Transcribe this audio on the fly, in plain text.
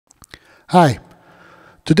Hi,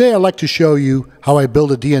 today I'd like to show you how I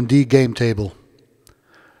build a D&D game table.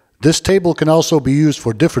 This table can also be used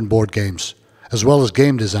for different board games, as well as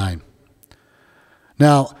game design.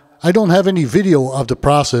 Now, I don't have any video of the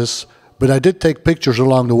process, but I did take pictures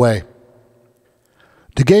along the way.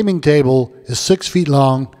 The gaming table is 6 feet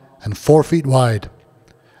long and 4 feet wide.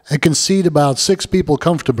 It can seat about 6 people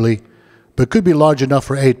comfortably, but could be large enough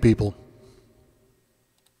for 8 people.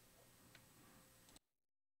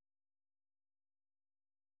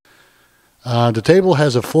 The table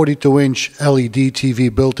has a 42-inch LED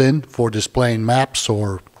TV built in for displaying maps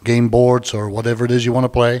or game boards or whatever it is you want to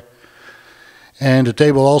play. And the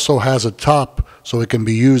table also has a top so it can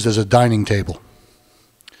be used as a dining table.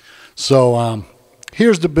 So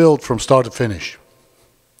here's the build from start to finish.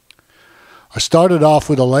 I started off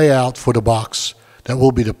with a layout for the box that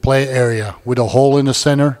will be the play area with a hole in the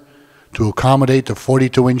center to accommodate the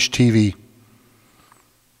 42-inch TV.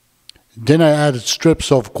 Then I added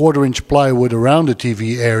strips of 1/4-inch plywood around the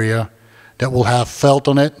TV area that will have felt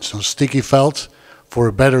on it, so sticky felt, for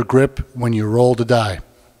a better grip when you roll the die.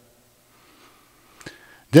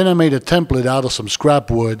 Then I made a template out of some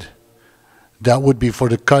scrap wood that would be for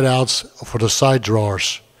the cutouts for the side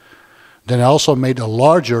drawers. Then I also made a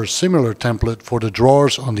larger similar template for the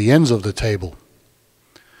drawers on the ends of the table.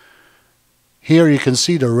 Here you can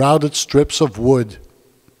see the routed strips of wood.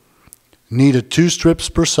 Needed 2 strips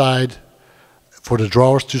per side for the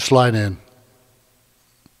drawers to slide in.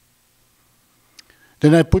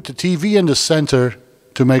 Then I put the TV in the center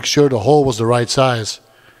to make sure the hole was the right size.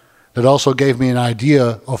 That also gave me an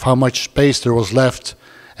idea of how much space there was left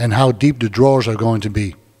and how deep the drawers are going to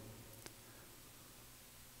be.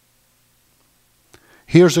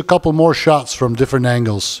 Here's a couple more shots from different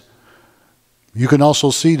angles. You can also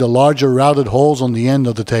see the larger routed holes on the end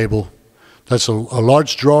of the table. That's a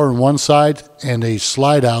large drawer on one side and a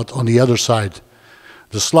slide out on the other side.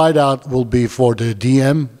 The slide out will be for the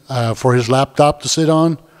DM, for his laptop to sit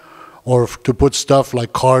on, or to put stuff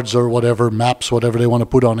like cards or whatever, maps, whatever they want to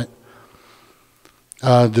put on it.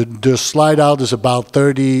 The slide out is about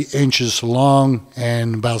 30 inches long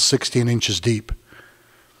and about 16 inches deep.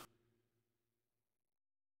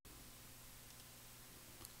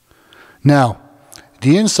 Now,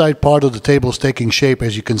 the inside part of the table is taking shape,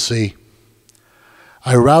 as you can see.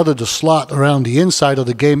 I routed the slot around the inside of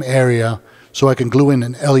the game area so I can glue in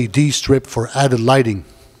an LED strip for added lighting.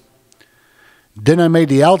 Then I made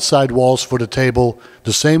the outside walls for the table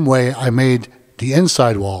the same way I made the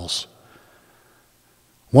inside walls.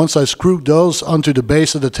 Once I screwed those onto the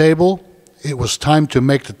base of the table, it was time to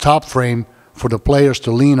make the top frame for the players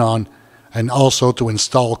to lean on and also to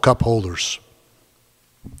install cup holders.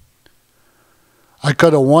 I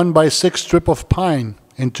cut a 1x6 strip of pine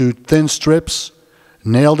into thin strips,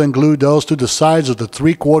 nailed and glued those to the sides of the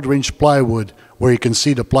 3/4-inch plywood where you can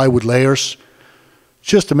see the plywood layers,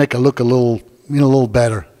 just to make it look a little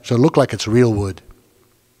better, so it looked like it's real wood.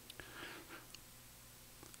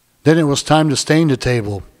 Then it was time to stain the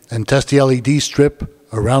table and test the LED strip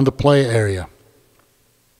around the play area.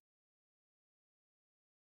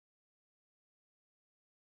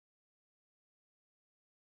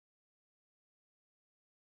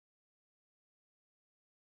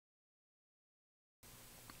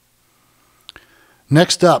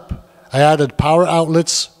 Next up, I added power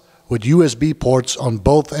outlets with USB ports on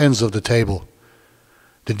both ends of the table.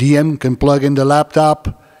 The DM can plug in the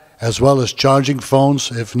laptop as well as charging phones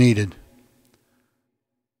if needed.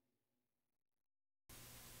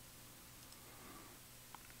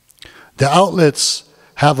 The outlets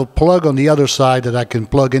have a plug on the other side that I can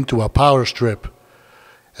plug into a power strip.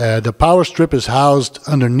 The power strip is housed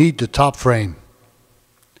underneath the top frame.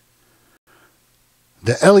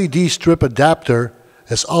 The LED strip adapter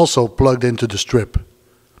is also plugged into the strip.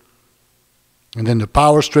 And then the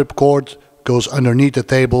power strip cord goes underneath the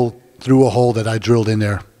table through a hole that I drilled in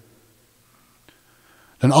there.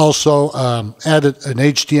 Then also added an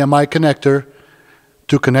HDMI connector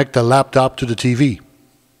to connect the laptop to the TV.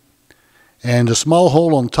 And the small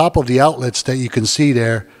hole on top of the outlets that you can see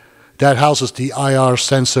there, that houses the IR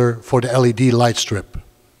sensor for the LED light strip.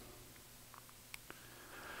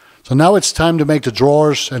 So now it's time to make the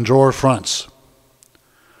drawers and drawer fronts.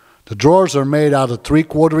 The drawers are made out of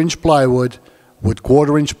 3/4-inch plywood with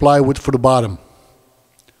 1/4-inch plywood for the bottom.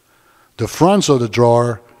 The fronts of the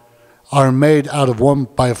drawer are made out of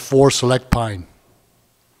 1x4 select pine.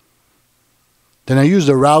 Then I used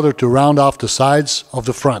a router to round off the sides of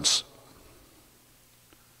the fronts.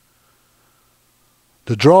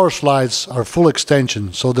 The drawer slides are full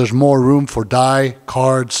extension, so there's more room for die,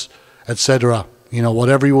 cards, etc. You know,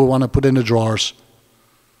 whatever you want to put in the drawers.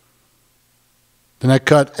 Then I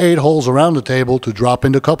cut 8 holes around the table to drop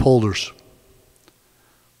into cup holders.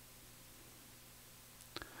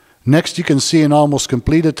 Next, you can see an almost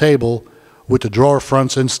completed table with the drawer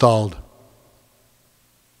fronts installed.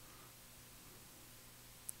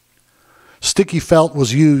 Sticky felt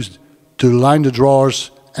was used to line the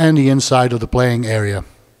drawers and the inside of the playing area.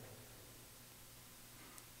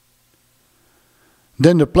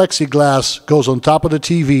 Then the plexiglass goes on top of the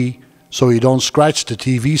TV so you don't scratch the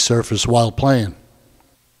TV surface while playing.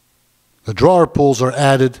 The drawer pulls are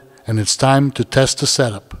added and it's time to test the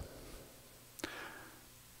setup.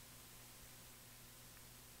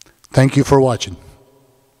 Thank you for watching.